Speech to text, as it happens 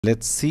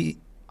Let's see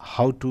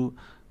how to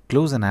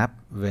close an app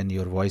when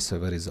your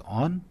voiceover is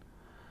on.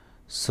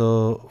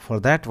 So for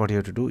that, what you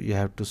have to do, you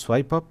have to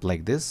swipe up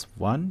like this,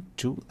 1,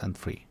 2 and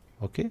 3.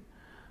 Okay,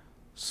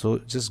 so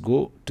just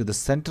go to the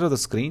center of the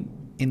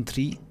screen in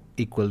 3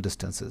 equal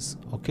distances.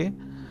 Okay,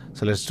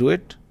 so let's do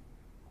it.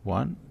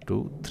 1,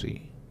 2,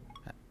 3,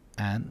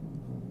 and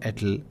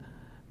it'll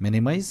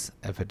minimize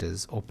if it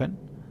is open.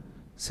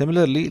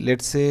 Similarly,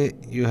 let's say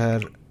you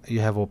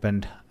have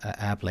opened an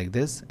app like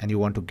this and you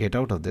want to get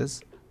out of this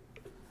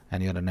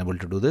and you're unable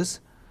to do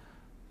this.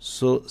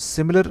 So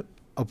similar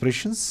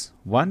operations,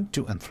 1,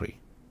 2 and 3.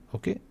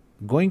 Okay,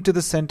 going to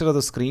the center of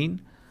the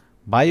screen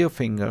by your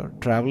finger,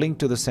 traveling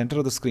to the center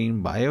of the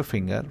screen by your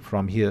finger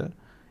from here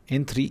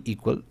in 3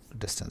 equal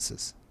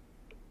distances,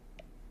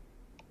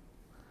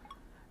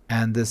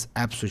 and this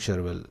app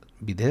switcher will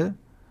be there.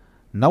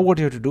 Now what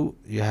you have to do,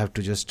 you have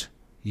to just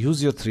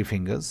use your 3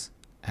 fingers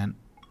and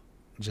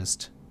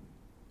just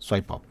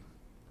swipe up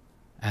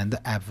and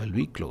the app will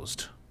be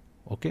closed.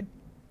 Okay,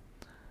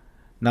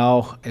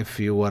 now if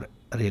you are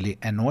really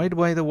annoyed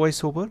by the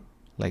voiceover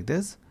like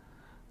this,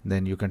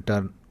 then you can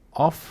turn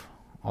off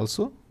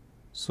also.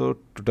 So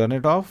to turn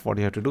it off, what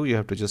you have to do, you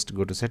have to just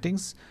go to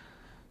settings.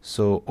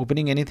 So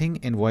opening anything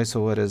in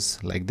voiceover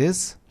is like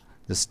this.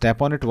 Just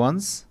tap on it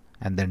once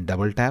and then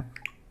double tap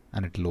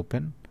and it will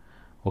open.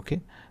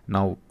 Okay,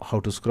 now how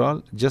to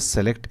scroll, just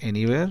select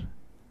anywhere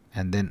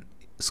and then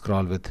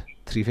scroll with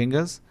 3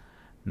 fingers.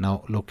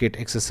 Now locate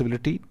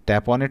accessibility,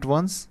 tap on it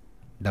once,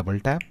 double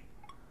tap,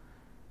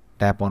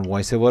 tap on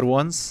voiceover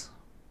once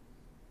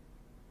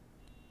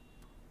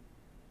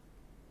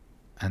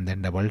and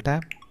then double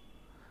tap,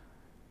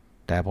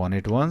 tap on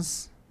it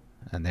once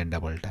and then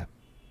double tap,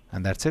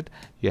 and that's it.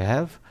 You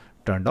have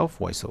turned off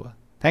voiceover.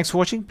 Thanks for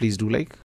watching. Please do like,